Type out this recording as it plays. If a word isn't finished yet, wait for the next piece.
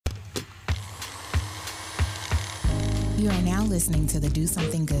You are now listening to the Do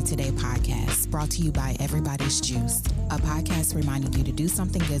Something Good Today podcast, brought to you by Everybody's Juice, a podcast reminding you to do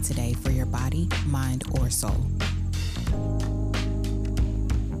something good today for your body, mind, or soul.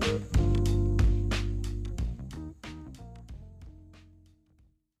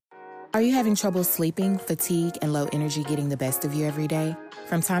 Are you having trouble sleeping, fatigue, and low energy getting the best of you every day?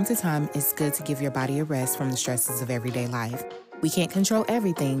 From time to time, it's good to give your body a rest from the stresses of everyday life. We can't control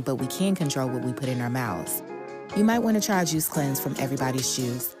everything, but we can control what we put in our mouths. You might want to try a juice cleanse from Everybody's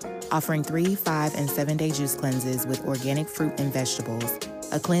Juice, offering 3, 5, and 7-day juice cleanses with organic fruit and vegetables.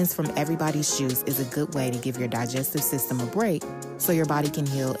 A cleanse from Everybody's Juice is a good way to give your digestive system a break so your body can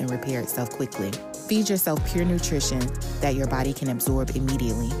heal and repair itself quickly. Feed yourself pure nutrition that your body can absorb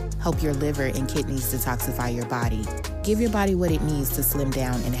immediately. Help your liver and kidneys detoxify your body. Give your body what it needs to slim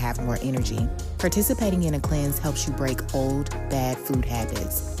down and have more energy. Participating in a cleanse helps you break old, bad food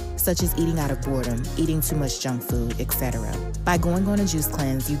habits, such as eating out of boredom, eating too much junk food, etc. By going on a juice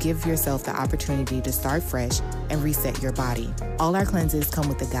cleanse, you give yourself the opportunity to start fresh and reset your body. All our cleanses come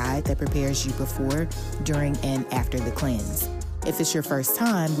with a guide that prepares you before, during, and after the cleanse. If it's your first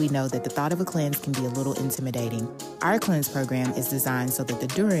time, we know that the thought of a cleanse can be a little intimidating. Our cleanse program is designed so that the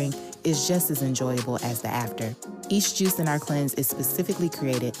during is just as enjoyable as the after. Each juice in our cleanse is specifically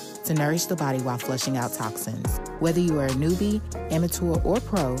created to nourish the body while flushing out toxins. Whether you are a newbie, amateur, or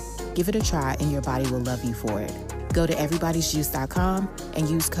pro, give it a try and your body will love you for it. Go to everybody'sjuice.com and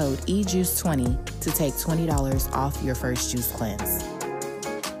use code EJUICE20 to take $20 off your first juice cleanse.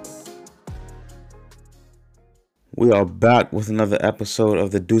 We are back with another episode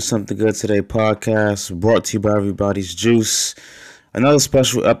of the Do Something Good Today podcast, brought to you by Everybody's Juice. Another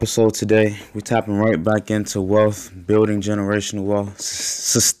special episode today. We're tapping right back into wealth, building generational wealth,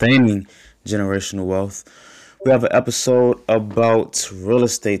 sustaining generational wealth. We have an episode about real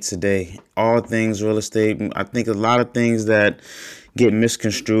estate today. All things real estate. I think a lot of things that get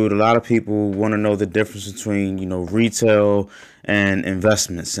misconstrued. A lot of people want to know the difference between, retail and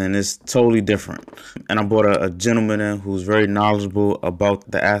investments, and it's totally different. And I brought a gentleman in who's very knowledgeable about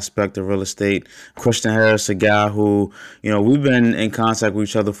the aspect of real estate. Christian Harris, a guy who, we've been in contact with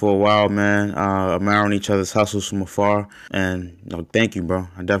each other for a while, man, admiring each other's hustles from afar. And thank you, bro.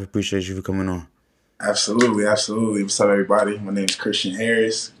 I definitely appreciate you for coming on. Absolutely. What's up, everybody? My name is Christian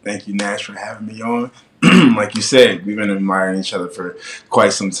Harris. Thank you, Nash, for having me on. Like you said, we've been admiring each other for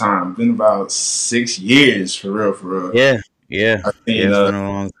quite some time. Been about 6 years, for real. Yeah. It's been a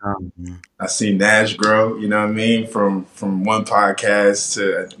long time. I seen Nash grow, you know what I mean? From one podcast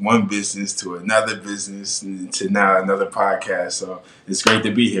to one business to another business and to now another podcast. So it's great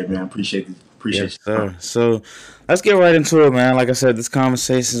to be here, man. Appreciate Yes, sir. So let's get right into it, man. Like I said, this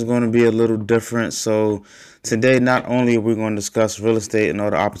conversation is going to be a little different. So today, not only are we going to discuss real estate and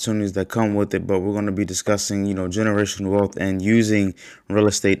all the opportunities that come with it, but we're going to be discussing, generational wealth and using real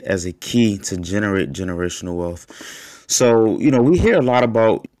estate as a key to generate generational wealth. So, we hear a lot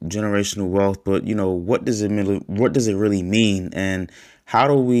about generational wealth, but, what does it really mean? And how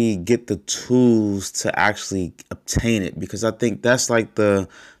do we get the tools to actually obtain it? Because I think that's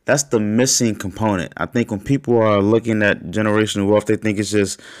the missing component. I think when people are looking at generational wealth, they think it's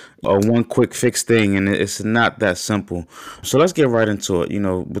just a one quick fix thing, and it's not that simple. So let's get right into it.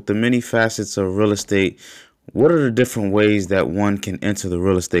 With the many facets of real estate, what are the different ways that one can enter the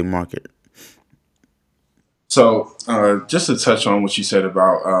real estate market? So just to touch on what you said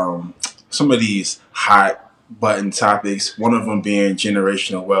about some of these hot button topics, one of them being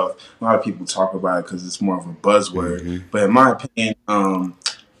generational wealth. A lot of people talk about it because it's more of a buzzword. Mm-hmm. But in my opinion,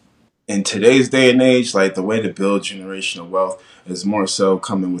 in today's day and age, like the way to build generational wealth is more so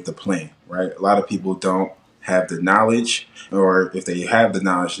coming with a plan, right? A lot of people don't have the knowledge, or if they have the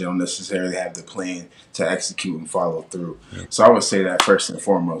knowledge, they don't necessarily have the plan to execute and follow through. Yeah. So I would say that first and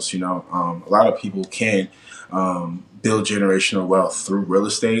foremost, a lot of people can build generational wealth through real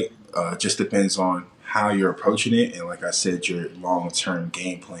estate. Just depends on how you're approaching it, and like I said, your long-term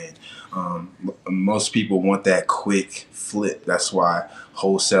game plan. Most people want that quick flip. That's why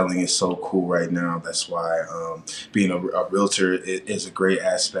wholesaling is so cool right now. That's why being a realtor is a great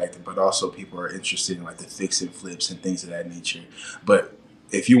aspect, but also people are interested in like the fix and flips and things of that nature. But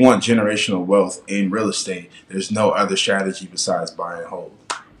if you want generational wealth in real estate, there's no other strategy besides buy and hold.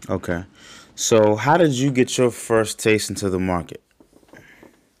 Okay. So how did you get your first taste into the market?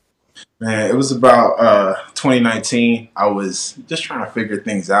 Man, it was about 2019. I was just trying to figure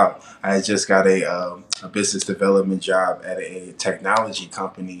things out. I had just got a business development job at a technology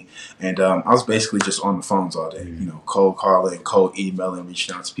company, and I was basically just on the phones all day. You know, cold calling, cold emailing,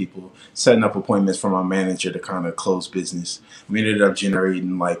 reaching out to people, setting up appointments for my manager to kind of close business. We ended up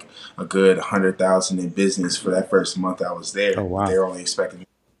generating like a good 100,000 in business for that first month I was there. Oh But they wow. were only expecting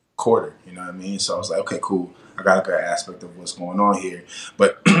quarter. You know what I mean? So I was like, okay, cool. I got a good aspect of what's going on here,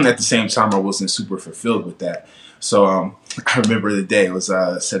 but at the same time, I wasn't super fulfilled with that. So I remember the day. It was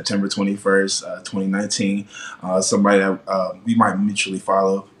September 21st, 2019. Somebody that we might mutually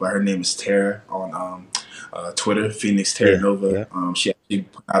follow, but her name is Tara on Twitter, Phoenix Terra Yeah. Nova. Yeah. She actually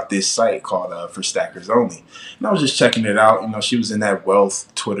put out this site called For Stackers Only, and I was just checking it out. You know, she was in that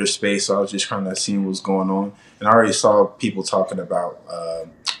wealth Twitter space, so I was just kind of seeing what's going on, and I already saw people talking about uh,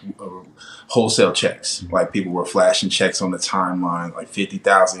 wholesale checks. Like people were flashing checks on the timeline, like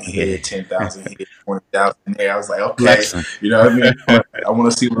 50,000 Yeah. here, 10,000 here, 20,000 there. I was like, okay, Flexing. you know what I mean? I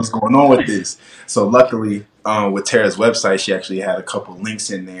want to see what's going on with this. So luckily, with Tara's website, she actually had a couple links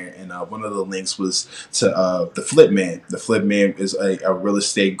in there, and one of the links was to the Flip Man. The Flip Man is a real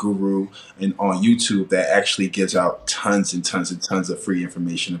estate guru on YouTube that actually gives out tons and tons and tons of free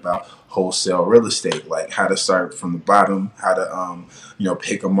information about wholesale real estate, like how to start from the bottom, how to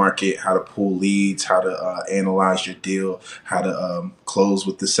pick a market, how to pull leads, how to analyze your deal, how to close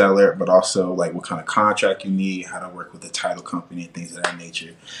with the seller, but also like what kind of contract you need, how to work with the title company and things of that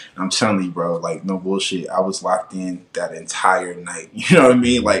nature. And I'm telling you, bro, like no bullshit, I was locked in that entire night. You know what I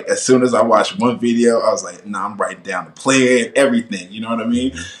mean? Like as soon as I watched one video, I was like, nah, I'm writing down the plan, everything. You know what I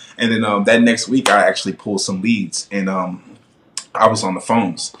mean? And then that next week, I actually pulled some leads, and I was on the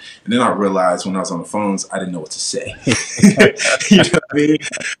phones, and then I realized when I was on the phones, I didn't know what to say. You know what I mean?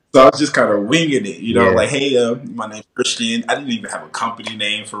 So I was just kind of winging it, Yeah. like, hey, my name's Christian. I didn't even have a company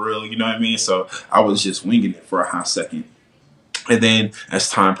name for real, you know what I mean? So I was just winging it for a hot second. And then as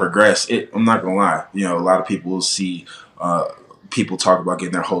time progressed, I'm not gonna lie, a lot of people will see people talk about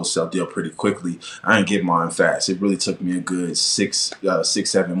getting their wholesale deal pretty quickly. I didn't get mine fast. It really took me a good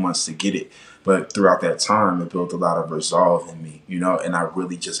 7 months to get it. But throughout that time, it built a lot of resolve in me, and I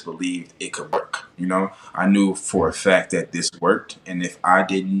really just believed it could work. I knew for a fact that this worked, and if I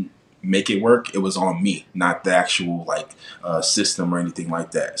didn't make it work, it was on me, not the actual system or anything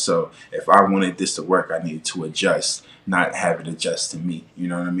like that. So if I wanted this to work, I needed to adjust, not have it adjust to me. You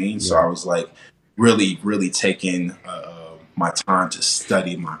know what I mean? So Yeah. I was like really, really taking my time to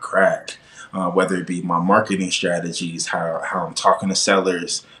study my craft, whether it be my marketing strategies, how I'm talking to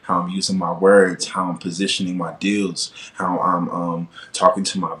sellers, how I'm using my words, how I'm positioning my deals, how I'm talking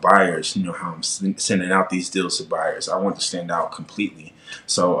to my buyers, how I'm sending out these deals to buyers. I want to stand out completely.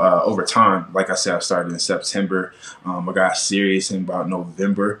 So over time, like I said, I started in September. I got serious in about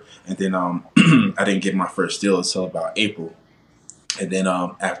November, and then I didn't get my first deal until about April. And then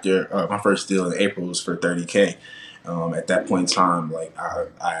after my first deal in April was for 30K. At that point in time, like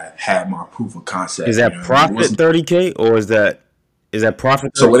I had my proof of Is concept. You know that what I mean? It profit wasn't 30K or is that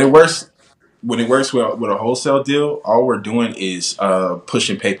profit so 30? when it works with a wholesale deal, all we're doing is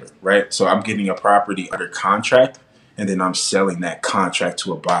pushing paper, right? So I'm getting a property under contract, and then I'm selling that contract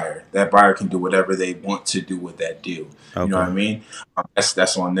to a buyer. That buyer can do whatever they want to do with that deal. You know what I Okay. mean?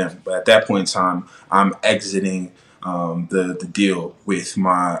 That's on them. But at that point in time, I'm exiting the deal with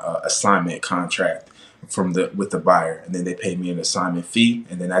my assignment contract with the buyer, and then they pay me an assignment fee,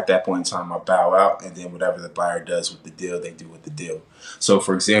 and then at that point in time I bow out, and then whatever the buyer does with the deal, they do with the deal. So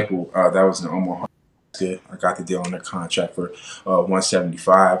for example, that was in Omaha. Good. I got the deal under contract for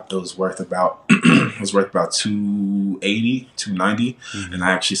 175. It was worth about it was worth about 280, 290, and Hmm.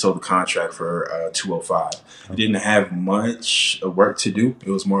 I actually sold the contract for 205. It didn't have much work to do. It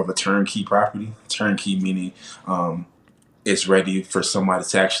was more of a turnkey property. Turnkey meaning it's ready for somebody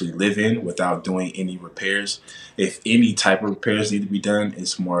to actually live in without doing any repairs. If any type of repairs need to be done,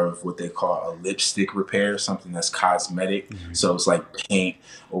 it's more of what they call a lipstick repair, something that's cosmetic. Hmm. So it's like paint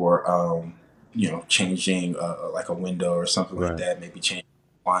or changing like a window or something like Right. that. Maybe changing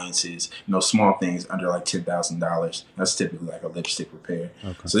appliances, small things under like $10,000. That's typically like a lipstick repair.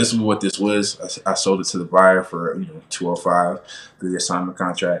 Okay. So this is what this was. I sold it to the buyer for 205 through the assignment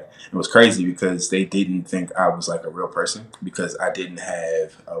contract. It was crazy because they didn't think I was like a real person because I didn't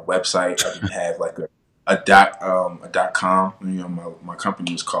have a website. I didn't have like a .com. My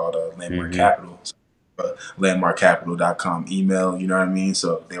company was called Landmark Hmm. Capital. So, landmarkcapital.com email, you know what I mean?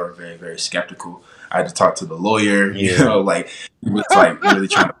 So they were very, very skeptical. I had to talk to the lawyer, Yeah. like he was like really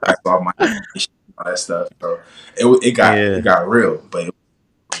trying to pass all my information, all that stuff. So it Yeah. got real, but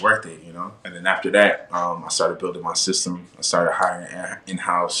worth it, you know. And then after that, I started building my system. I started hiring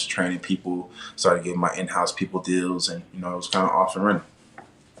in-house, training people, started getting my in-house people deals, and you know, it was kind of off and running.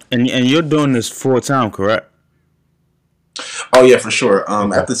 And you're doing this full time, correct? Oh yeah, for sure.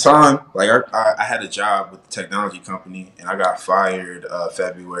 Okay. At the time, like I had a job with the technology company, and I got fired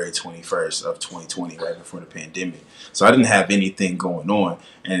February 21st of 2020, right before the pandemic. So I didn't have anything going on,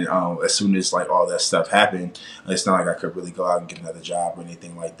 and as soon as like all that stuff happened, it's not like I could really go out and get another job or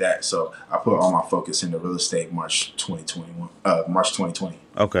anything like that. So I put all my focus into real estate March 2021, March 2020,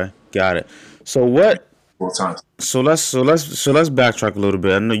 Okay, got it. So what? full time. So let's backtrack a little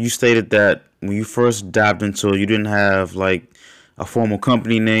bit. I know you stated that when you first dived into it, you didn't have like a formal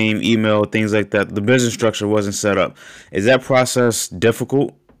company name, email, things like that. The business structure wasn't set up. Is that process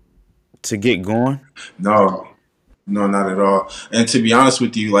difficult to get going? No, no, not at all. And to be honest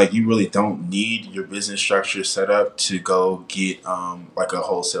with you, like you really don't need your business structure set up to go get like a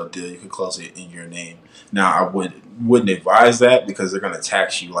wholesale deal. You could close it in your name. Now, I wouldn't advise that because they're going to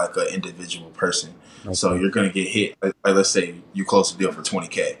tax you like an individual person. So Okay. you're going to get hit. Like let's say you close a deal for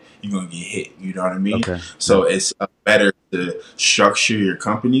 20K, you're going to get hit. You know what I mean? Okay. So it's better to structure your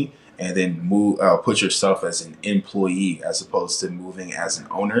company and then put yourself as an employee as opposed to moving as an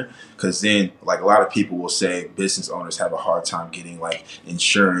owner, because then like a lot of people will say business owners have a hard time getting like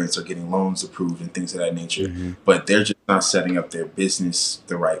insurance or getting loans approved and things of that nature, Hmm. but they're just not setting up their business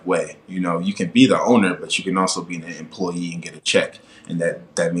the right way. You know, you can be the owner, but you can also be an employee and get a check, and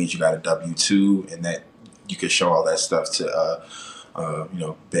that means you got a W-2, and that you can show all that stuff to you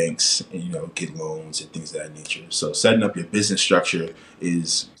know, banks, and you know, get loans and things of that nature. So setting up your business structure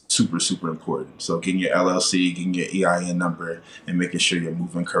is super important. So getting your LLC, getting your EIN number, and making sure you're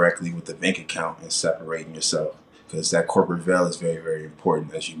moving correctly with the bank account and separating yourself, because that corporate veil is very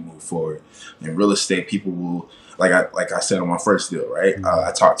important as you move forward. In real estate, people will like I said on my first deal, right? Hmm.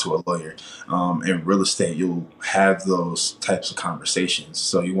 I talked to a lawyer. In real estate, you'll have those types of conversations.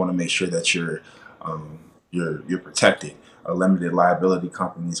 So you want to make sure that um, you're protected. A limited liability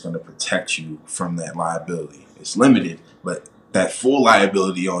company is going to protect you from that liability. It's limited, but that full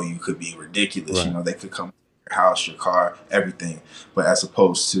liability on you could be ridiculous. You Right. know, they could come to your house, your car, everything. But as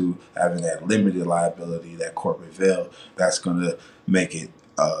opposed to having that limited liability, that corporate veil, that's going to make it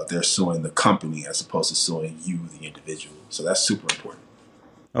they're suing the company as opposed to suing you, the individual. So that's super important.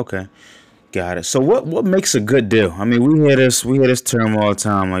 Okay. Got it. So what makes a good deal? I mean, we hear this term all the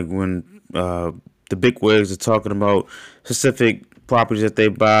time, like when the big wigs are talking about specific properties that they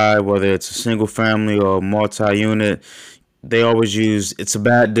buy, whether it's a single family or multi-unit. They always use it's a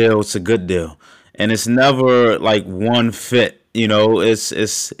bad deal, it's a good deal, and it's never like one fit. You know, it's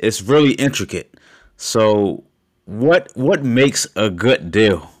really intricate. So what makes a good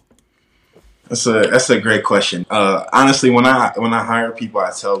deal? That's a great question. Honestly, when I hire people,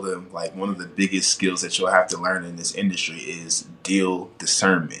 I tell them like one of the biggest skills that you'll have to learn in this industry is deal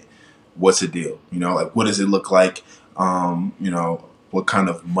discernment. What's a deal? You know, like what does it look like? You know, what kind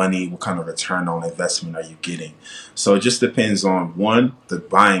of money, what kind of return on investment are you getting? So it just depends on one, the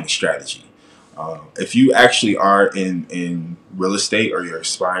buying strategy. If you actually are in real estate or you're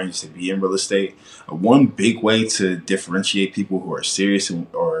aspiring to be in real estate, one big way to differentiate people who are serious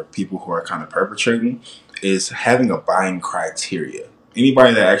or people who are kind of perpetrating is having a buying criteria.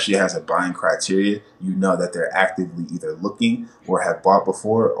 Anybody that actually has a buying criteria, you know that they're actively either looking or have bought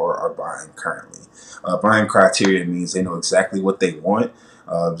before or are buying currently. Buying criteria means they know exactly what they want.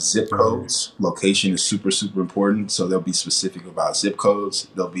 Zip Hmm. codes, location is super important. So they'll be specific about zip codes.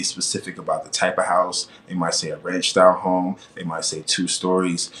 They'll be specific about the type of house. They might say a ranch style home. They might say 2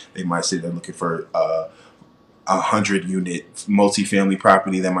 stories. They might say they're looking for 100 unit multifamily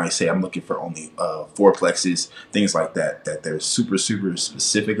property. They might say I'm looking for only fourplexes, things like that. That they're super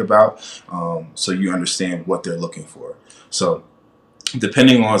specific about. So you understand what they're looking for. So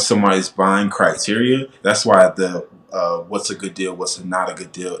depending on somebody's buying criteria, that's why the what's a good deal, what's not a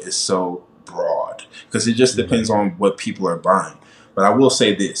good deal is so broad, because it just depends Hmm. on what people are buying. But I will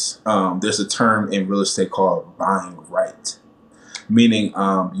say this: there's a term in real estate called buying right, meaning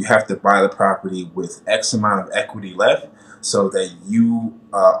you have to buy the property with X amount of equity left so that you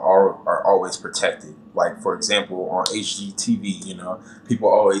are always protected. Like, for example, on HGTV, you know, people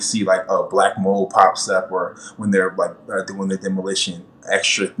always see like a black mold pops up, or when they're like doing the demolition,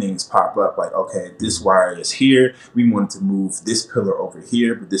 extra things pop up like, okay, this wire is here. We wanted to move this pillar over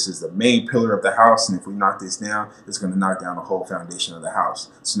here, but this is the main pillar of the house. And if we knock this down, it's going to knock down the whole foundation of the house.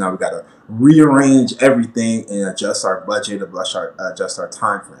 So now we got to rearrange everything and adjust our budget, adjust our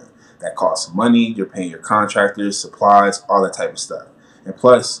time frame. That costs money. You're paying your contractors, supplies, all that type of stuff. And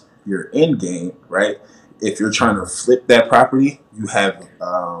plus, your end game, right? if you're trying to flip that property, you have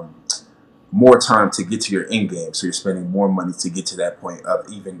more time to get to your end game. So you're spending more money to get to that point of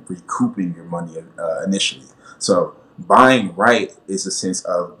even recouping your money initially. So buying right is a sense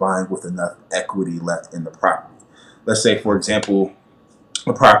of buying with enough equity left in the property. Let's say, for example,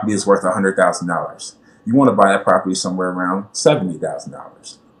 a property is worth $100,000. You want to buy that property somewhere around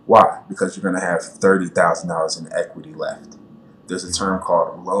 $70,000. Why? Because you're going to have $30,000 in equity left. There's a term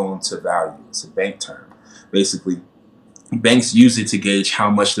called loan to value. It's a bank term. Basically, banks use it to gauge how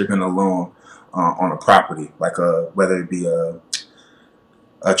much they're going to loan on a property, like whether it be a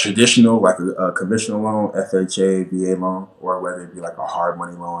traditional, like a conventional loan, FHA, VA loan, or whether it be like a hard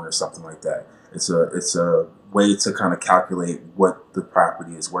money loan or something like that. It's a way to kind of calculate what the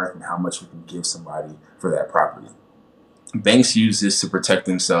property is worth and how much we can give somebody for that property. Banks use this to protect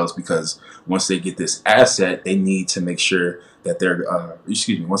themselves because once they get this asset, they need to make sure that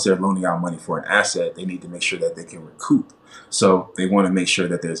once they're loaning out money for an asset, they need to make sure that they can recoup. So they want to make sure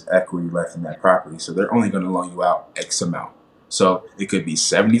that there's equity left in that property. So they're only going to loan you out X amount. So it could be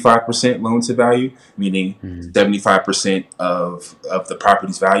 75% loan to value, meaning 75% of the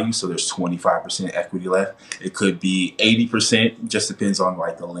property's value. So there's 25% equity left. It could be 80%, just depends on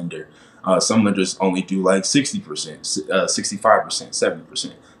like the lender. Some lenders only do like 60%, 65%,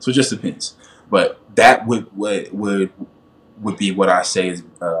 70%. So it just depends. But that would be what I say is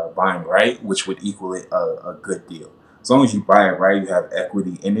buying right, which would equal it a good deal. As long as you buy it right, you have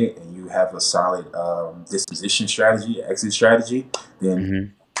equity in it, and you have a solid disposition strategy, exit strategy,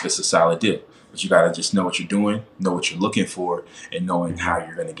 then it's a solid deal. But you got to just know what you're doing, know what you're looking for, and knowing how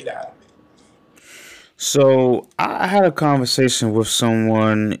you're going to get out of it. So I had a conversation with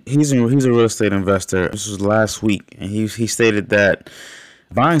someone. He's a real estate investor. This was last week, and he stated that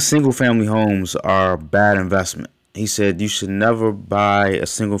buying single family homes are a bad investment. He said you should never buy a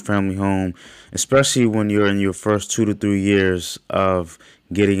single family home, especially when you're in your first 2 to 3 years of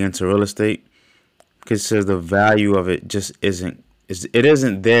getting into real estate, because the value of it just isn't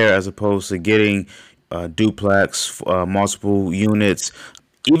there as opposed to getting a duplex, multiple units,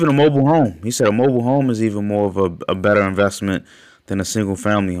 even a mobile home. He said a mobile home is even more of a better investment than a single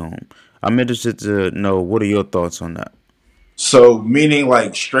family home. I'm interested to know, what are your thoughts on that? So meaning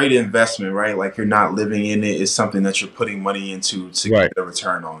like straight investment, right? Like you're not living in it. It's something that you're putting money into to get a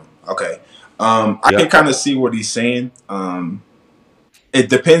return on. Okay. I can kind of see what he's saying. It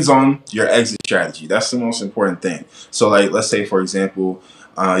depends on your exit strategy. That's the most important thing. So like, let's say, for example,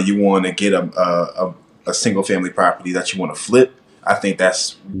 you want to get a single family property that you want to flip. I think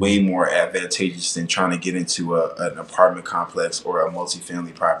that's way more advantageous than trying to get into an apartment complex or a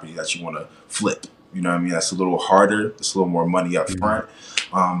multifamily property that you want to flip. You know what I mean? That's a little harder. It's a little more money up front.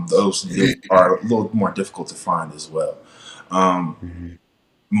 Those are a little more difficult to find as well.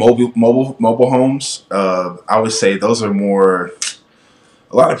 Mobile homes, I would say those are more.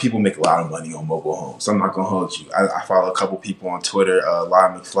 A lot of people make a lot of money on mobile homes. I'm not gonna hold you. I follow a couple people on Twitter.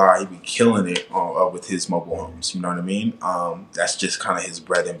 Lyle McFly, he be killing it with his mobile homes. You know what I mean? That's just kind of his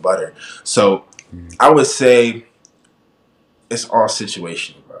bread and butter. So I would say it's all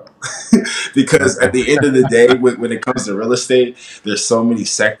situational, bro. Because at the end of the day, when it comes to real estate, there's so many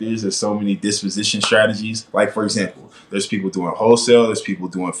sectors, there's so many disposition strategies. Like, for example, there's people doing wholesale, there's people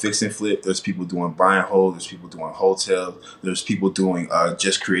doing fix and flip, there's people doing buy and hold, there's people doing hotel, there's people doing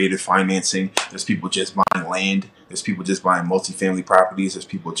just creative financing, there's people just buying land, there's people just buying multifamily properties, there's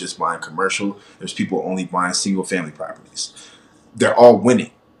people just buying commercial, there's people only buying single family properties. They're all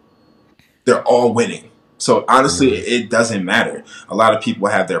winning. They're all winning. So honestly, it doesn't matter. A lot of people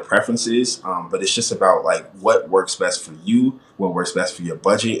have their preferences, but it's just about like what works best for you, what works best for your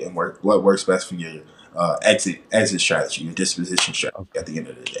budget, and what works best for your exit strategy, your disposition strategy at the end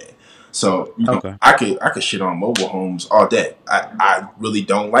of the day. So I could shit on mobile homes all day. I really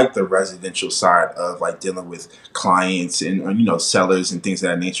don't like the residential side of like dealing with clients and sellers and things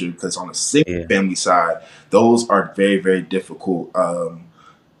of that nature, because on the single family side, those are very, very difficult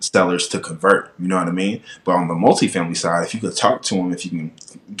sellers to convert, you know what I mean? But on the multifamily side, if you could talk to them, if you can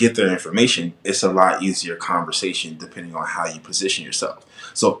get their information, it's a lot easier conversation depending on how you position yourself.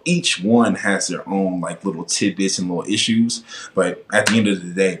 So each one has their own like little tidbits and little issues, but at the end of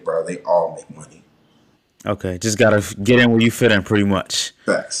the day, bro, they all make money. Okay, just gotta get in where you fit in, pretty much.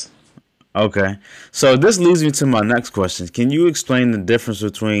 Facts. Okay, so this leads me to my next question. Can you explain the difference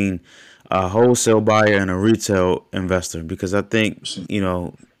between a wholesale buyer and a retail investor? Because I think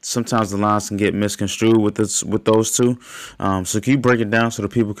sometimes the lines can get misconstrued with those two. So can you break it down so that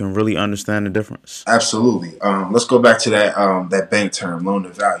people can really understand the difference? Absolutely. Let's go back to that bank term, loan to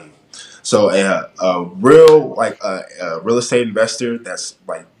value. So a real estate investor that's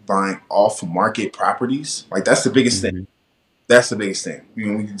like buying off market properties. Like that's the biggest thing. Mm-hmm. That's the biggest thing. We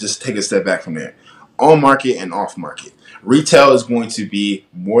can just take a step back from there. On market and off market. Retail is going to be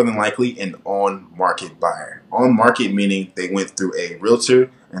more than likely an on market buyer. On market meaning they went through a realtor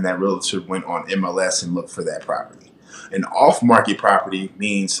and that realtor went on MLS and looked for that property. An off market property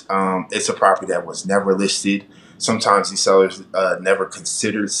means it's a property that was never listed. Sometimes these sellers never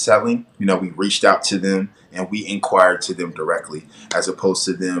considered selling. We reached out to them and we inquired to them directly as opposed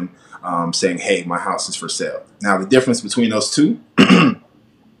to them saying, hey, my house is for sale. Now, the difference between those two,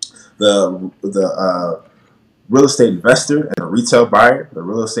 the real estate investor and a retail buyer, the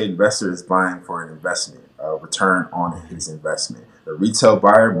real estate investor is buying for an investment, a return on his investment. The retail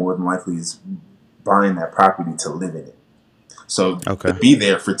buyer more than likely is buying that property to live in it. So to be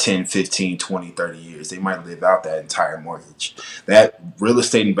there for 10, 15, 20, 30 years, they might live out that entire mortgage. That real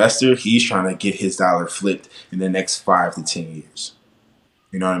estate investor, he's trying to get his dollar flipped in the next 5 to 10 years.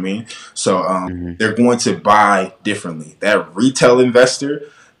 You know what I mean? So they're going to buy differently. That retail investor,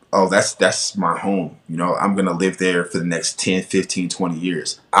 oh, that's my home. I'm going to live there for the next 10, 15, 20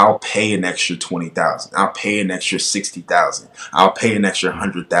 years. I'll pay an extra $20,000. I'll pay an extra $60,000. I'll pay an extra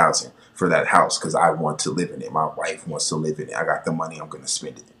 $100,000 for that house because I want to live in it. My wife wants to live in it. I got the money. I'm going to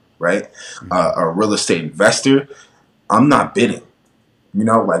spend it. Right? A real estate investor, I'm not bidding.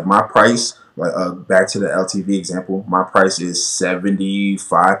 Like my price, back to the LTV example, my price is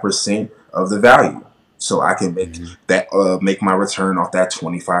 75% of the value. So I can make make my return off that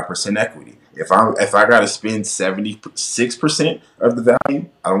 25% equity. If I got to spend 76% of the value,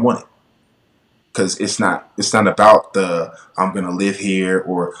 I don't want it. Because it's not about I'm going to live here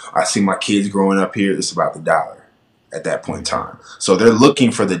or I see my kids growing up here. It's about the dollar at that point in time. So they're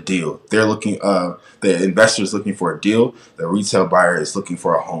looking for the deal. They're looking, the investor is looking for a deal. The retail buyer is looking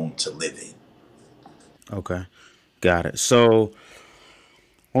for a home to live in. Okay. Got it. So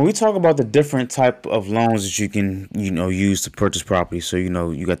when we talk about the different type of loans that you can, use to purchase property. So, you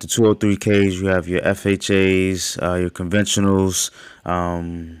got the 203Ks, you have your FHAs, your conventionals,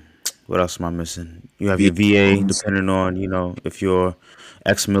 what else am I missing? You have your VA, depending on, if you're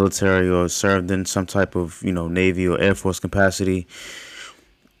ex-military or served in some type of, Navy or Air Force capacity.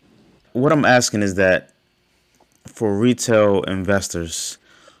 What I'm asking is that for retail investors,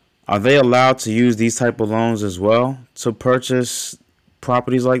 are they allowed to use these type of loans as well to purchase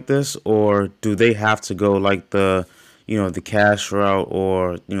properties like this? Or do they have to go like the cash route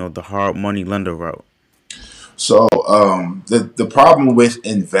or, the hard money lender route? So the problem with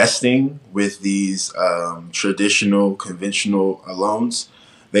investing with these traditional, conventional loans,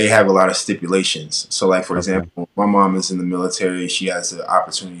 they have a lot of stipulations. So like, for example, my mom is in the military. She has the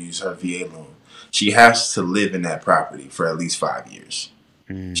opportunity to use her VA loan. She has to live in that property for at least 5 years.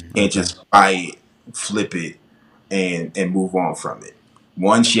 She can't just buy it, flip it, and move on from it.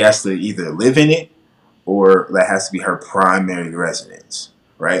 One, she has to either live in it or that has to be her primary residence,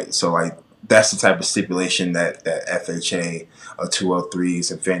 right? So like, that's the type of stipulation that FHA,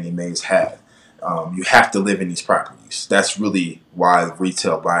 203s, and Fannie Mae's have. You have to live in these properties. That's really why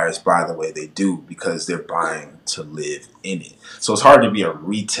retail buyers buy the way they do, because they're buying to live in it. So it's hard to be a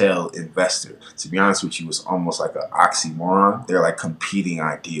retail investor. To be honest with you, it's almost like an oxymoron. They're like competing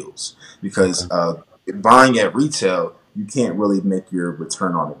ideals because buying at retail, you can't really make your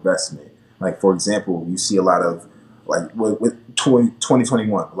return on investment. Like, for example, you see a lot of, like with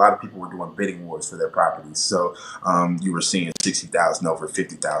 2021, a lot of people were doing bidding wars for their properties. So you were seeing 60,000 over,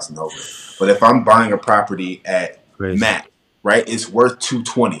 50,000 over. But if I'm buying a property at MAC, right, it's worth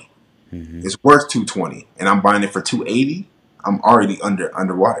 220. It's worth 220, and I'm buying it for 280. I'm already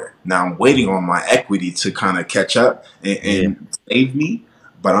underwater. Now I'm waiting on my equity to kind of catch up and save me,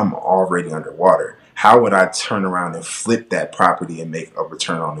 but I'm already underwater. How would I turn around and flip that property and make a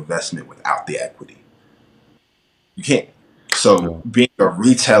return on investment without the equity? You can't. So being a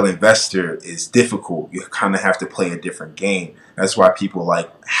retail investor is difficult. You kind of have to play a different game. That's why people like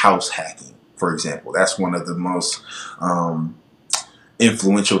house hacking, for example. That's one of the most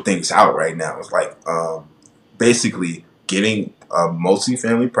influential things out right now. It's like basically getting a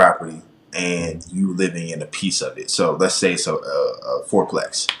multifamily property and you living in a piece of it. So let's say a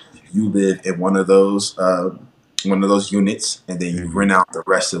fourplex. You live in one of those units, and then you rent out the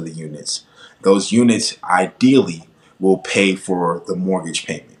rest of the units. Those units ideally will pay for the mortgage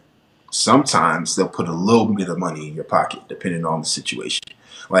payment. Sometimes they'll put a little bit of money in your pocket, depending on the situation.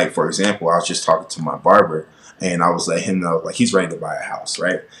 Like, for example, I was just talking to my barber, and I was letting him know, like, he's ready to buy a house,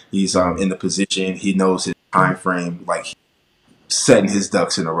 right? He's in the position, he knows his time frame, like, setting his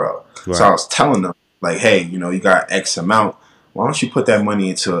ducks in a row. Right. So I was telling him, like, hey, you got X amount. Why don't you put that money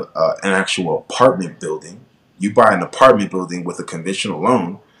into an actual apartment building? You buy an apartment building with a conventional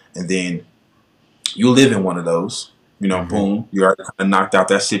loan. and then you live in one of those. You know, boom, you already kind of knocked out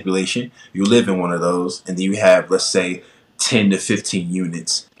that stipulation. You live in one of those, and then you have, let's say, 10 to 15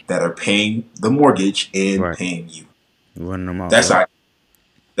 units that are paying the mortgage and Right. paying you. Running them out. That's Right.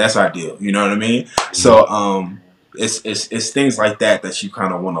 that's ideal. You know what I mean? So it's things like that that you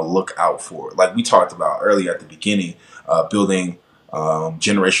kind of want to look out for. Like we talked about earlier at the beginning, building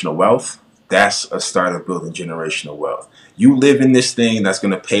generational wealth. That's a start of building generational wealth. You live in this thing that's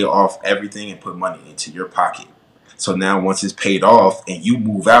going to pay off everything and put money into your pocket. So now once it's paid off and you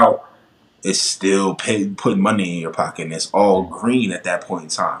move out, it's still putting money in your pocket, and it's all green at that point in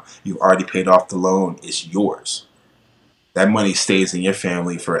time. You've already paid off the loan. It's yours. That money stays in your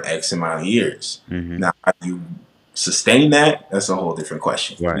family for X amount of years. Now, how you sustain that, that's a whole different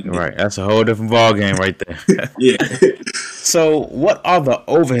question. Right. Right. That's a whole different ball game right there. Yeah. So, what are the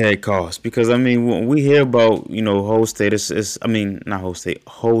overhead costs? Because I mean, when we hear about wholesale, I mean not wholesale,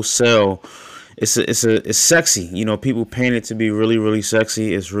 wholesale. It's sexy. People paint it to be really really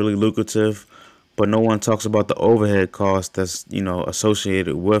sexy. It's really lucrative, but no one talks about the overhead cost that's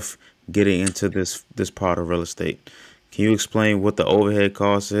associated with getting into this part of real estate. Can you explain what the overhead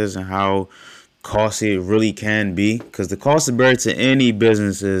cost is and how costly it really can be? Because the cost of barrier to any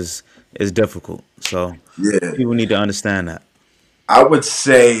business is difficult. So Yeah. people need to understand that. I would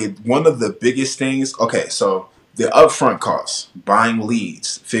say one of the biggest things, okay, so the upfront costs, buying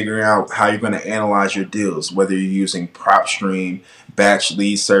leads, figuring out how you're going to analyze your deals, whether you're using PropStream, batch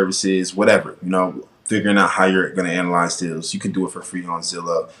lead services, whatever, figuring out how you're going to analyze deals. You can do it for free on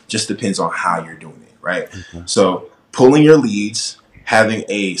Zillow. Just depends on how you're doing it, right? So pulling your leads, having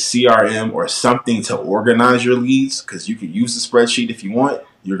a CRM or something to organize your leads, because you can use the spreadsheet if you want.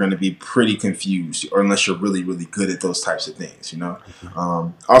 You're going to be pretty confused, or unless you're really, really good at those types of things,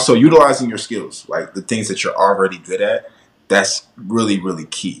 Also, utilizing your skills, like the things that you're already good at, that's really, really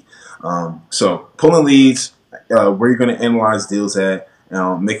key. So pulling leads, where you're going to analyze deals at,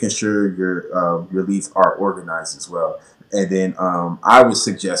 making sure your leads are organized as well. And then I would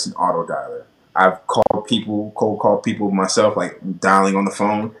suggest an auto dialer. I've cold called people myself, like dialing on the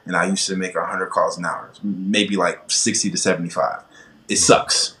phone, and I used to make 100 calls an hour, maybe like 60 to 75. It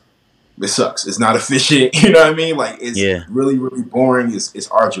sucks. It's not efficient. You know what I mean? Like it's really, really boring. It's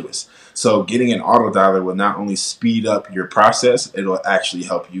arduous. So getting an auto dialer will not only speed up your process, it'll actually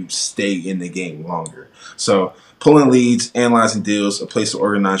help you stay in the game longer. So pulling leads, analyzing deals, a place to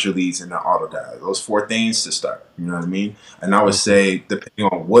organize your leads, and an auto dialer. Those 4 things to start. You know what I mean? And I would say, depending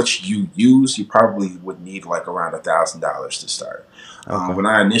on what you use, you probably would need like around $1,000 to start. When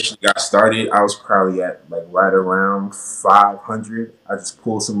I initially got started, I was probably at like right around 500. I just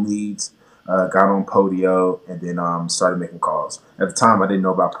pulled some leads, got on Podio, and then started making calls. At the time, I didn't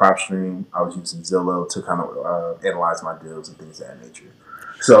know about PropStream. I was using Zillow to kind of analyze my deals and things of that nature.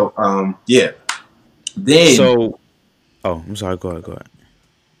 So, yeah. Then, I'm sorry. Go ahead.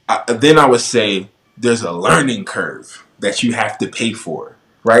 Then I would say there's a learning curve that you have to pay for,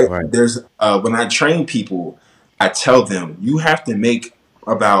 right? There's when I train people, I tell them you have to make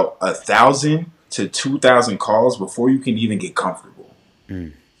about 1,000 to 2,000 calls before you can even get comfortable.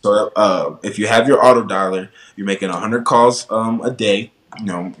 So if you have your auto dialer, you're making 100 calls a day.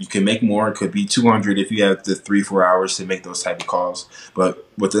 You can make more. It could be 200 if you have the 3-4 hours to make those type of calls. But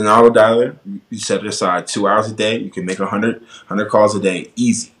with an auto dialer, you set it aside 2 hours a day. You can make 100 calls a day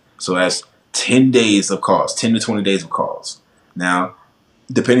easy. So that's 10 days of calls, 10 to 20 days of calls. Now,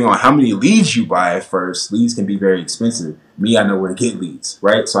 depending on how many leads you buy at first, leads can be very expensive. Me, I know where to get leads,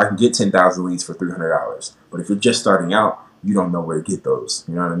 right? So I can get 10,000 leads for $300. But if you're just starting out, you don't know where to get those.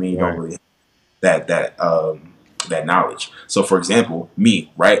 You know what I mean? You don't really have that knowledge. So for example,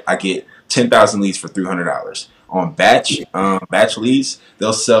 me, right? I get 10,000 leads for $300. On batch leads,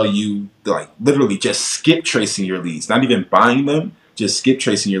 they'll sell you like literally just skip tracing your leads, not even buying them, just skip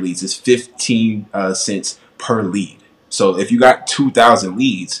tracing your leads is 15 cents per lead. So if you got 2,000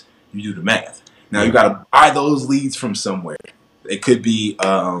 leads, you do the math. Now you got to buy those leads from somewhere. It could be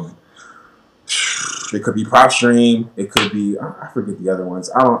PropStream. It could be I forget the other ones.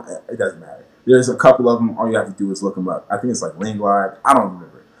 It doesn't matter. There's a couple of them. All you have to do is look them up. I think it's like Landglide. I don't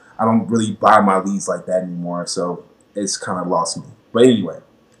remember. I don't really buy my leads like that anymore, so it's kind of lost me. But anyway,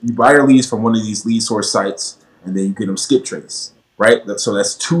 you buy your leads from one of these lead source sites, and then you get them skip trace, right? So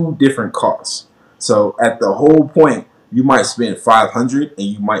that's 2 different costs. So at the whole point, you might spend 500 and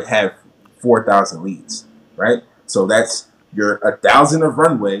you might have 4,000 leads, right? So that's your 1,000 of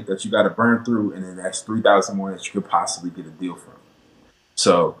runway that you got to burn through, and then that's 3,000 more that you could possibly get a deal from.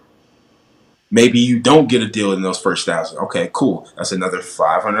 So Maybe you don't get a deal in those first 1,000. Okay, cool. That's another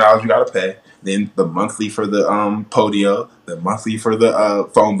 $500 you got to pay. Then the monthly for the Podio, the monthly for the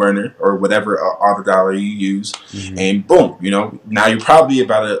phone burner or whatever auto dollar you use, and boom, now you're probably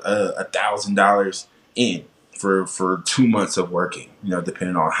about $1,000 in for 2 months of working.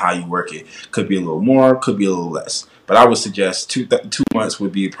 Depending on how you work it, could be a little more, could be a little less. But I would suggest 2 months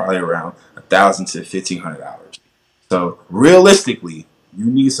would be probably around $1,000 to $1,500. So realistically, you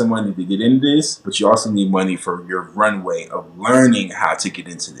need some money to get into this, but you also need money for your runway of learning how to get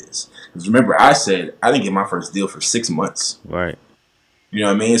into this. Because remember, I said I didn't get my first deal for 6 months. Right. You know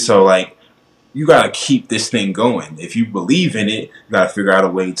what I mean? So like, you gotta keep this thing going. If you believe in it, you gotta figure out a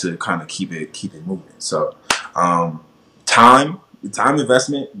way to kind of keep it moving. So, time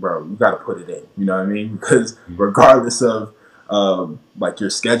investment, bro, you gotta put it in. You know what I mean? Because regardless of like your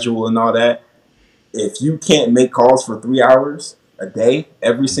schedule and all that, if you can't make calls for 3 hours a day,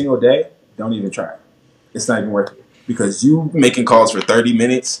 every single day, don't even try it. It's not even worth it. Because you making calls for 30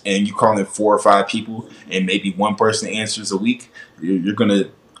 minutes and you calling 4 or 5 people and maybe one person answers a week, you're going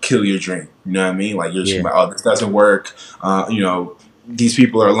to kill your dream. You know what I mean? Like, you're just like, oh, this doesn't work. These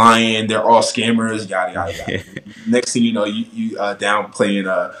people are lying. They're all scammers, yada, yada, yada. Next thing you know, you down playing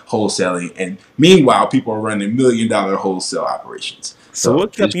wholesaling. And meanwhile, people are running $1 million wholesale operations. So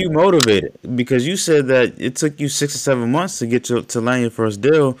what kept you motivated? Because you said that it took you 6 or 7 months to get to land your first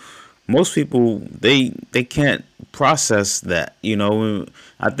deal. Most people, they can't process that.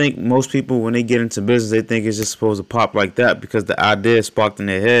 I think most people, when they get into business, they think it's just supposed to pop like that because the idea is sparked in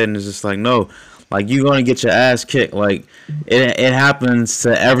their head, and it's just like, no. Like, you're going to get your ass kicked. Like, it happens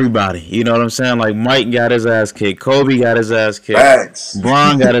to everybody. You know what I'm saying? Like, Mike got his ass kicked. Kobe got his ass kicked. Thanks.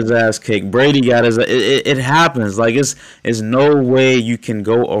 Bron got his ass kicked. Brady got his ass. It happens. Like, it's no way you can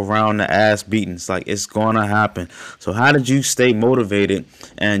go around the ass beatings. Like, it's going to happen. So how did you stay motivated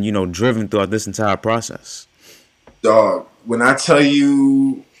and, driven throughout this entire process? Dog, when I tell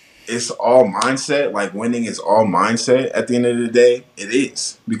you it's all mindset, like, winning is all mindset at the end of the day, it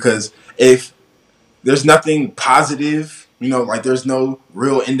is. Because if there's nothing positive, like, there's no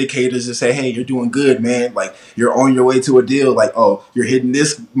real indicators to say, hey, you're doing good, man. Like, you're on your way to a deal. Like, oh, you're hitting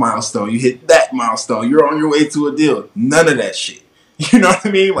this milestone. You hit that milestone. You're on your way to a deal. None of that shit. You know what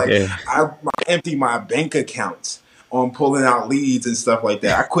I mean? Like, I empty my bank accounts on pulling out leads and stuff like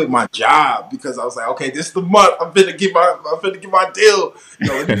that. I quit my job because I was like, okay, this is the month. I'm finna get my deal.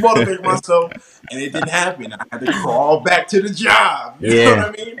 Let me motivate myself. And it didn't happen. I had to crawl back to the job. You know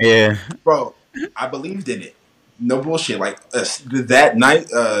what I mean? Yeah. Bro, I believed in it. No bullshit. Like, that night,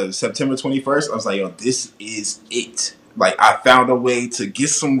 September 21st, I was like, yo, this is it. Like, I found a way to get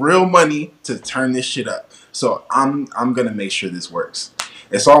some real money to turn this shit up. So I'm gonna make sure this works.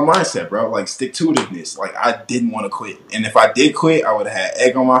 It's all mindset, bro. Like, stick-to-itiveness. Like, I didn't want to quit. And if I did quit, I would have had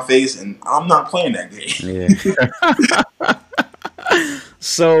egg on my face, and I'm not playing that game. Yeah.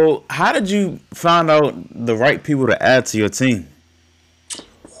 So how did you find out the right people to add to your team?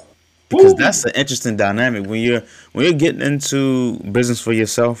 Because that's an interesting dynamic when you're getting into business for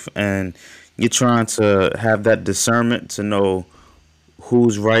yourself and you're trying to have that discernment to know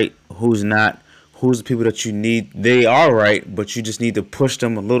who's right, who's not, who's the people that you need. They are right, but you just need to push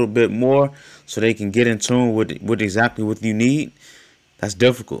them a little bit more so they can get in tune with exactly what you need. That's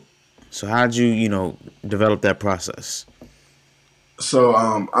difficult. So how'd you, develop that process? So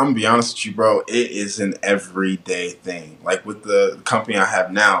I'm gonna be honest with you, bro. It is an everyday thing. Like, with the company I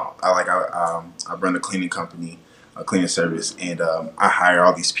have now, I run a cleaning company, a cleaning service, and I hire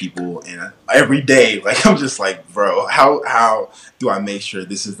all these people, and every day, like, I'm just like, bro, how do I make sure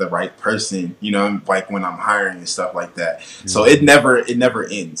this is the right person? Like, when I'm hiring and stuff like that. Mm-hmm. So it never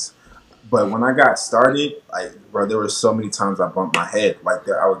ends. But when I got started, like, bro, there were so many times I bumped my head. Like,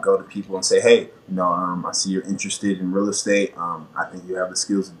 I would go to people and say, hey, I see you're interested in real estate. I think you have the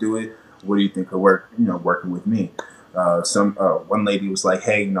skills to do it. What do you think could work, working with me? One lady was like,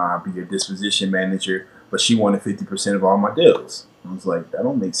 hey, I'll be your disposition manager, but she wanted 50% of all my deals. I was like, that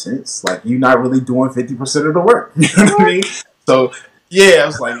don't make sense. Like, you're not really doing 50% of the work. You know what I mean? So, yeah, I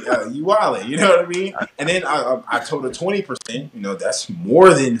was like, you wildin', you know what I mean? And then I told her 20%, that's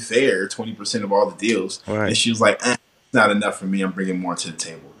more than fair, 20% of all the deals. Right. And she was like, it's not enough for me. I'm bringing more to the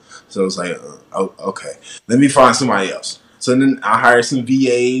table. So I was like, okay, let me find somebody else. So then I hired some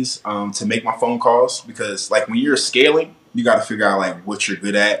VAs to make my phone calls because, like, when you're scaling, you got to figure out, like, what you're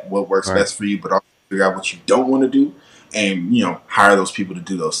good at, what works best for you, but also figure out what you don't want to do. And, hire those people to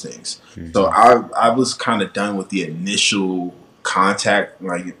do those things. Mm-hmm. So I was kind of done with the initial contact,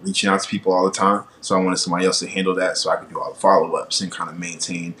 like, reaching out to people all the time. So I wanted somebody else to handle that so I could do all the follow-ups and kind of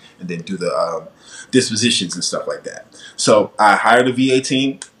maintain and then do the dispositions and stuff like that. So I hired a VA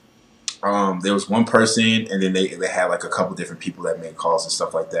team. There was one person, and then they had like a couple different people that made calls and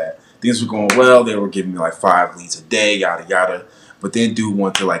stuff like that. Things were going well. They were giving me like 5 leads a day, yada yada. But then dude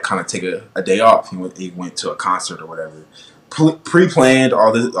wanted to like kind of take a day off. He went to a concert or whatever. Pre-planned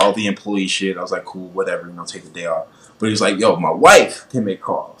all the employee shit. I was like, cool, whatever, take the day off. But he was like, yo, my wife can make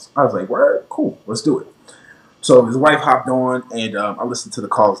calls. I was like, word, cool, let's do it. So his wife hopped on, and I listened to the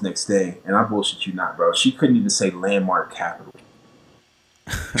calls next day, and I bullshit you not, bro. She couldn't even say Landmark Capital.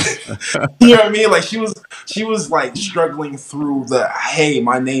 You know what I mean? Like she was like struggling through the hey,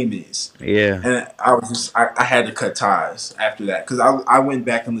 my name is. Yeah. And I had to cut ties after that because I went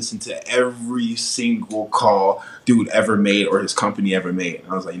back and listened to every single call dude ever made or his company ever made.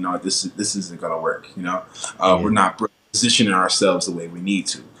 And I was like, this isn't gonna work. We're not positioning ourselves the way we need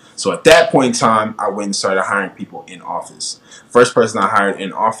to. So at that point in time, I went and started hiring people in office. First person I hired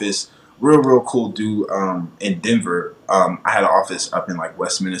in office, real cool dude in Denver. I had an office up in like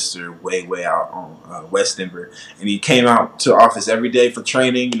Westminster, way out on West Denver, and he came out to the office every day for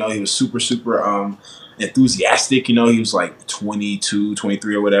training. He was super enthusiastic. He was like 22,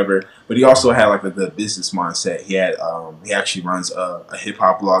 23 or whatever, but he also had like a good business mindset. He actually runs a hip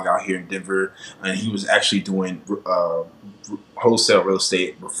hop blog out here in Denver, and he was actually doing wholesale real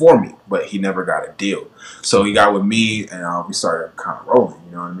estate before me, but he never got a deal. So he got with me, and we started kind of rolling.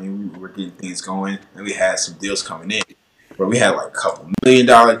 You know what I mean? We were getting things going, and we had some deals coming in. But we had like a couple $1 million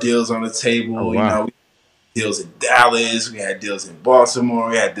deals on the table. Oh, wow. We had deals in Dallas, we had deals in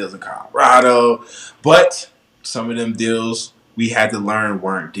Baltimore, we had deals in Colorado. But some of them deals we had to learn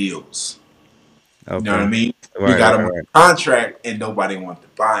weren't deals. Okay. You know what I mean? We got them on contract, and nobody wanted to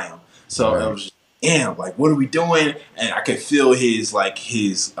buy them. So it was just, damn, like, what are we doing? And I could feel his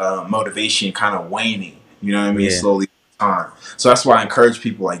motivation kind of waning. You know what I mean? Slowly. Time. So that's why I encourage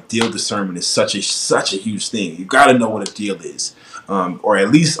people, like, deal discernment is such a huge thing. You got to know what a deal is, or at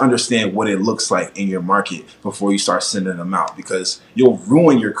least understand what it looks like in your market before you start sending them out, because you'll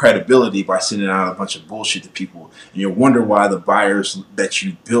ruin your credibility by sending out a bunch of bullshit to people, and you'll wonder why the buyers that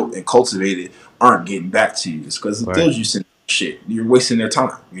you built and cultivated aren't getting back to you. It's because the deals you send shit, you're wasting their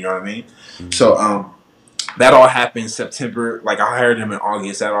time. You know what I mean? Mm-hmm. So that all happened in September. Like, I hired him in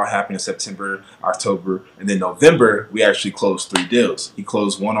August. That all happened in September, October, and then November, we actually closed 3 deals. He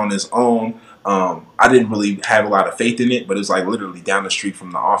closed one on his own. I didn't really have a lot of faith in it, but it was like literally down the street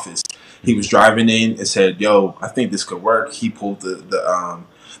from the office. He was driving in and said, yo, I think this could work. He pulled the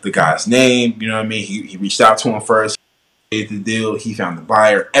guy's name. You know what I mean? He reached out to him first, made the deal. He found the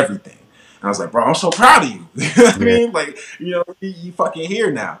buyer, everything. And I was like, bro, I'm so proud of you. You know what I mean? Like, you fucking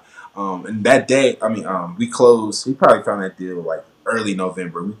here now. And that day, we closed. We probably found that deal like early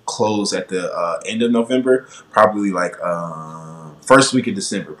November. We closed at the end of November, probably like first week of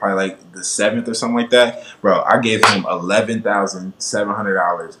December, probably like the 7th or something like that. Bro, I gave him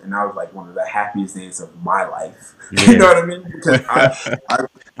 $11,700, and that was like one of the happiest days of my life. Yeah. You know what I mean? Because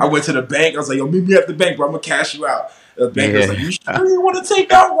I went to the bank. I was like, yo, meet me at the bank, bro. I'm gonna cash you out. The bank was like, you sure want to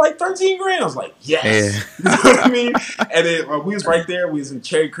take out like 13 grand? I was like, yes. Yeah. You know what I mean? And then we was right there. We was in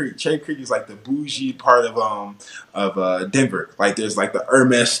Cherry Creek. Cherry Creek is like the bougie part of Denver. Like, there's like the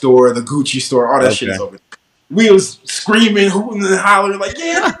Hermes store, the Gucci store, all that shit is over there. We was screaming, hooting and hollering, like,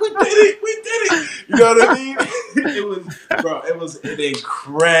 yeah, we did it. You know what I mean? It was an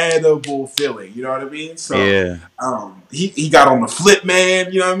incredible feeling. You know what I mean? So he got on the flip,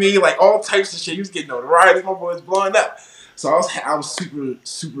 man. You know what I mean? Like, all types of shit. He was getting notoriety. My boy was blowing up. So I was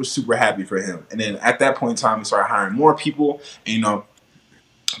super happy for him. And then at that point in time, we started hiring more people. And,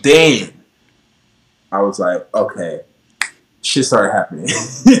 then I was like, okay, shit started happening.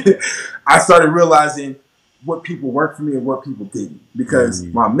 I started realizing what people worked for me and what people didn't. Because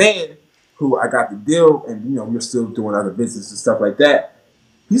my man, who I got the deal, and we were still doing other business and stuff like that,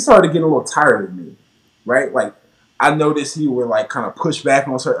 he started getting a little tired of me, right? Like, I noticed he would like kind of push back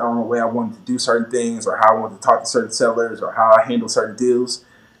on the way I wanted to do certain things, or how I wanted to talk to certain sellers, or how I handle certain deals.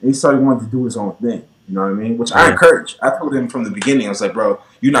 And he started wanting to do his own thing. You know what I mean? Which I encourage. I told him from the beginning, I was like, bro,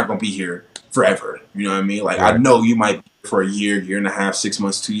 you're not gonna be here forever. You know what I mean? Like, I know you might be for a year and a half, 6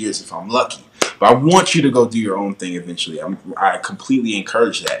 months, 2 years if I'm lucky. But I want you to go do your own thing eventually. I completely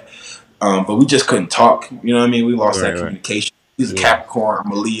encourage that. But we just couldn't talk. You know what I mean? We lost that communication. He's a Capricorn.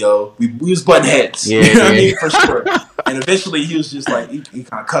 I'm a Leo. We was butting heads. Yeah, you know what I mean? For sure. And eventually he was just like, he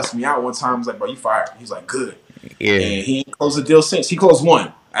kind of cussed me out one time. I was like, bro, you fired. He's like, good. Yeah. And he ain't closed the deal since. He closed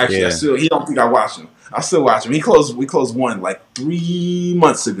one. Actually, he don't think I watched him. I still watch him. We closed one like 3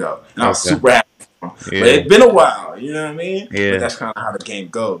 months ago. And I was super happy for him. Yeah. But it's been a while. You know what I mean? Yeah. But that's kind of how the game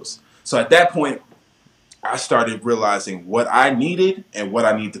goes. So at that point, I started realizing what I needed and what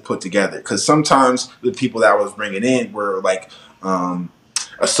I need to put together. Because sometimes the people that I was bringing in were like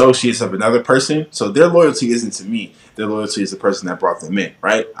associates of another person. So their loyalty isn't to me. Their loyalty is the person that brought them in,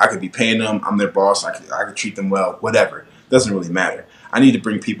 right? I could be paying them. I'm their boss. I could treat them well, whatever. Doesn't really matter. I need to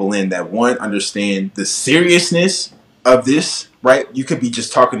bring people in that, one, understand the seriousness of this, right? You could be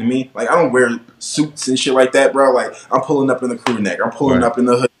just talking to me. Like, I don't wear suits and shit like that, bro. Like, I'm pulling up in the crew neck. I'm pulling up in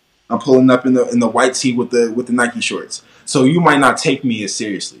the hood. I'm pulling up in the white tee with the Nike shorts. So you might not take me as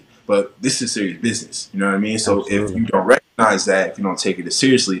seriously, but this is serious business. You know what I mean? So if you don't recognize that, if you don't take it as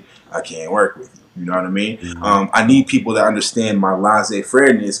seriously, I can't work with you. You know what I mean? I need people that understand my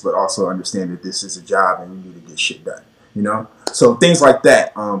laissez-faire-ness, but also understand that this is a job and we need to get shit done. You know? So things like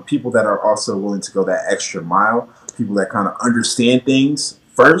that. People that are also willing to go that extra mile. People that kind of understand things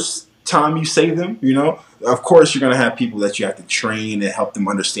first time you say them, you know. Of course, you're going to have people that you have to train and help them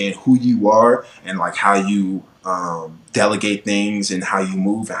understand who you are and like how you delegate things and how you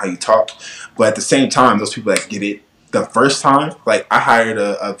move and how you talk. But at the same time, those people that get it the first time, like I hired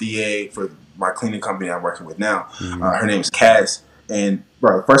a VA for my cleaning company I'm working with now. Her name is Kaz. And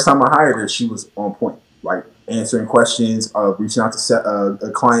bro, the first time I hired her, she was on point, like answering questions, reaching out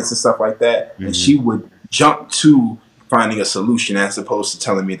to clients and stuff like that. And she would jump to finding a solution as opposed to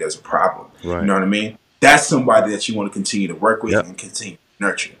telling me there's a problem. Right. You know what I mean? That's somebody that you want to continue to work with and continue to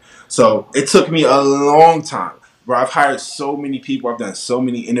nurture. So it took me a long time. Bro, I've hired so many people. I've done so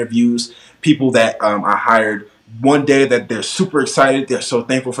many interviews. People that I hired one day that they're super excited. They're so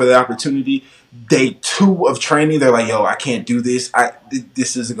thankful for the opportunity. Day 2 of training, they're like, yo, I can't do this.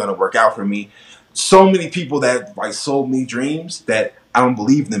 This isn't going to work out for me. So many people that like sold me dreams that I don't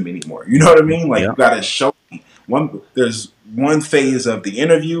believe them anymore. You know what I mean? Like you got to show me. There's one phase of the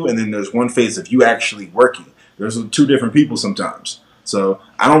interview and then there's one phase of you actually working. There's 2 different people sometimes. So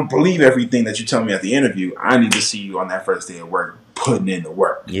I don't believe everything that you tell me at the interview. I need to see you on that first day of work putting in the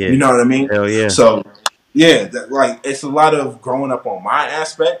work. Yeah. You know what I mean? Hell yeah. So yeah, like it's a lot of growing up on my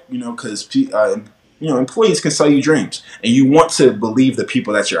aspect, you know, because employees can sell you dreams, and you want to believe the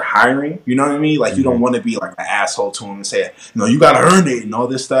people that you're hiring. You know what I mean? Like you don't want to be like an asshole to them and say, you got to earn it and all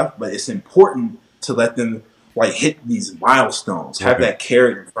this stuff. But it's important to let them like hit these milestones, have that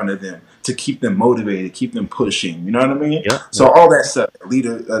carrot in front of them to keep them motivated, keep them pushing. You know what I mean? Yeah. So all that stuff,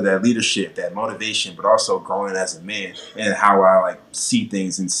 that leadership, that motivation, but also growing as a man and how I like see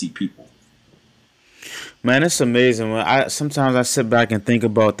things and see people. Man, it's amazing. Sometimes I sit back and think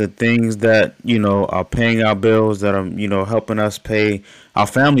about the things that, are paying our bills, that are, helping us pay our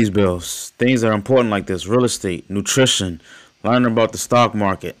family's bills. Things that are important like this: real estate, nutrition, learning about the stock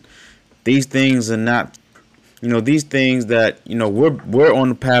market. These things are not, these things that, we're on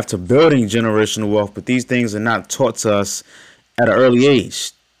the path to building generational wealth, but these things are not taught to us at an early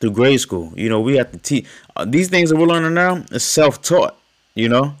age through grade school. We have to teach these things that we're learning now is self-taught,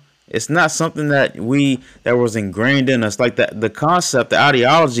 It's not something that was ingrained in us. Like the concept, the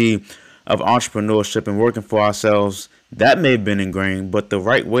ideology of entrepreneurship and working for ourselves, that may have been ingrained, but the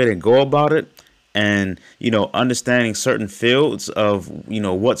right way to go about it and, understanding certain fields of,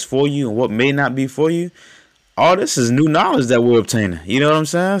 what's for you and what may not be for you, all this is new knowledge that we're obtaining. You know what I'm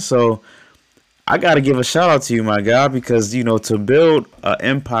saying? So I got to give a shout out to you, my guy, because, to build an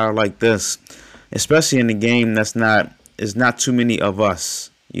empire like this, especially in the game there's not too many of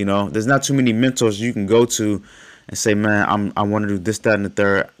us. There's not too many mentors you can go to and say, man, I want to do this, that, and the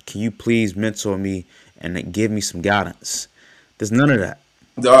third. Can you please mentor me and give me some guidance? There's none of that.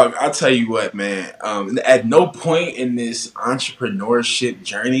 Dog, I'll tell you what, man. At no point in this entrepreneurship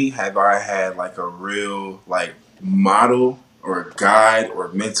journey have I had like a real like model or guide or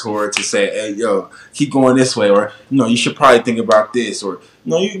mentor to say, hey, yo, keep going this way, or you should probably think about this, or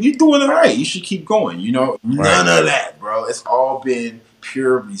you're doing it right. You should keep going. None of that, bro. It's all been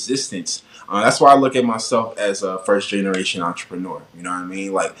pure resistance. That's why I look at myself as a first generation entrepreneur. You know what I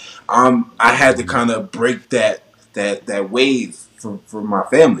mean? Like I had to kind of break that wave for my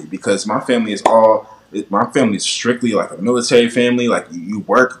family, because my family is strictly like a military family. Like you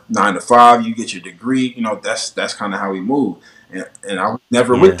work 9 to 5, you get your degree. That's kind of how we move. And I was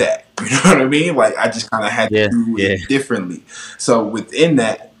never with that. You know what I mean? Like I just kind of had to do it differently. So within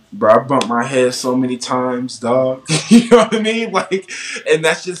that, bro, I bumped my head so many times, dog. You know what I mean? Like, and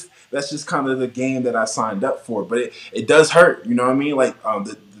that's just kind of the game that I signed up for. But it does hurt. You know what I mean? Like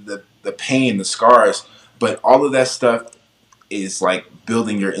the pain, the scars, but all of that stuff is like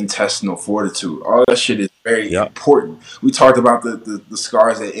building your intestinal fortitude. All that shit is very important. We talked about the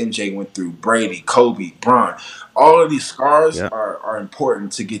scars that MJ went through, Brady, Kobe, Bron. All of these scars are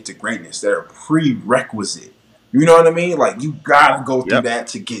important to get to greatness. They're a prerequisite. You know what I mean? Like you gotta go through that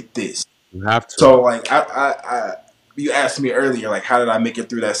to get this. You have to. So like I you asked me earlier, like, how did I make it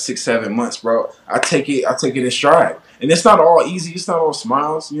through that 6-7 months, bro? I take it in stride, and it's not all easy. It's not all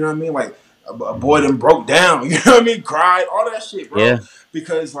smiles. You know what I mean? Like a boy done broke down. You know what I mean? Cried, all that shit, bro. Yeah.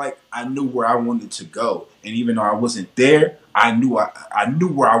 Because like I knew where I wanted to go, and even though I wasn't there, I knew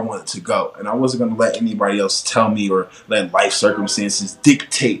where I wanted to go, and I wasn't gonna let anybody else tell me or let life circumstances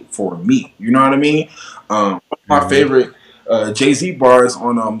dictate for me. You know what I mean? One of my favorite Jay-Z bars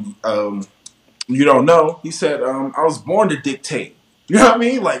on You Don't Know. He said, "I was born to dictate." You know what I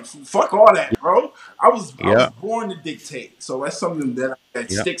mean? Like fuck all that, bro. I was born to dictate. So that's something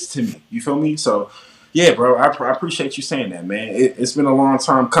that sticks to me. You feel me? So. Yeah, bro. I appreciate you saying that, man. It's been a long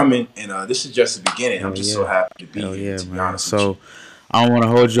time coming, and this is just the beginning. I'm just so happy to be here. To be honest, so I don't want to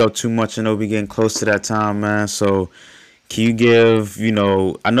hold you up too much. I know we're getting close to that time, man. So can you give,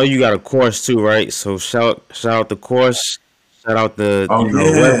 I know you got a course too, right? So shout out the course, shout out the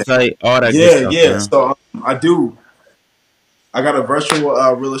website, all that good stuff. Yeah. So I do. I got a virtual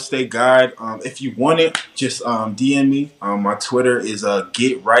real estate guide. If you want it, just DM me. My Twitter is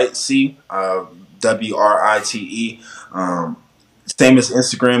GetRightC. WRITE. Same as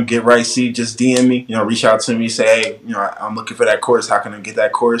Instagram, Get Right C. Just DM me, reach out to me, say, hey, I'm looking for that course. How can I get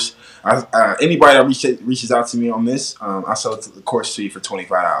that course? Anybody that reaches out to me on this, I sell the course to you for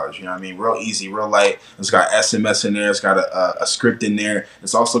 $25. You know what I mean? Real easy, real light. It's got SMS in there. It's got a script in there.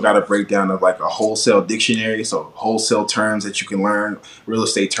 It's also got a breakdown of like a wholesale dictionary, so wholesale terms that you can learn, real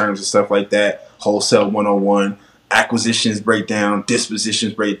estate terms and stuff like that. Wholesale 101. Acquisitions breakdown,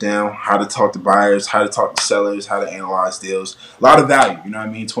 dispositions breakdown, how to talk to buyers, how to talk to sellers, how to analyze deals. A lot of value, you know what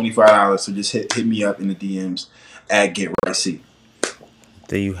I mean? $25. So just hit me up in the DMs at GetRightC.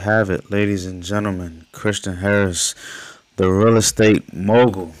 There you have it, ladies and gentlemen. Christian Harris, the real estate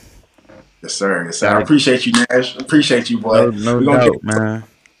mogul. Yes, sir. Yes, sir. I appreciate you, Nash. Appreciate you, boy. No doubt, man.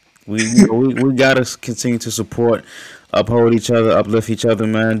 We gotta continue to support, uphold each other, uplift each other,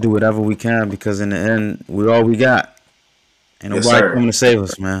 man. Do whatever we can, because in the end, we're all we got. Ain't nobody coming to save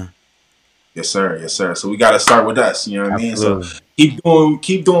us, man. Yes, sir. Yes, sir. So we gotta start with us. You know what I mean? So keep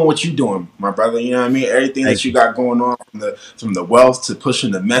doing what you're doing, my brother. You know what I mean? Everything that you got going on, from the wealth to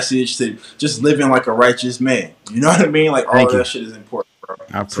pushing the message to just living like a righteous man. You know what I mean? Like all that shit is important, bro.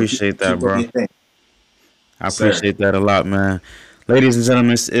 I appreciate that, bro. I appreciate that a lot, man. Ladies and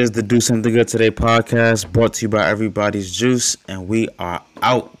gentlemen, this is the Do Something Good Today podcast, brought to you by Everybody's Juice, and we are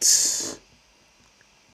out.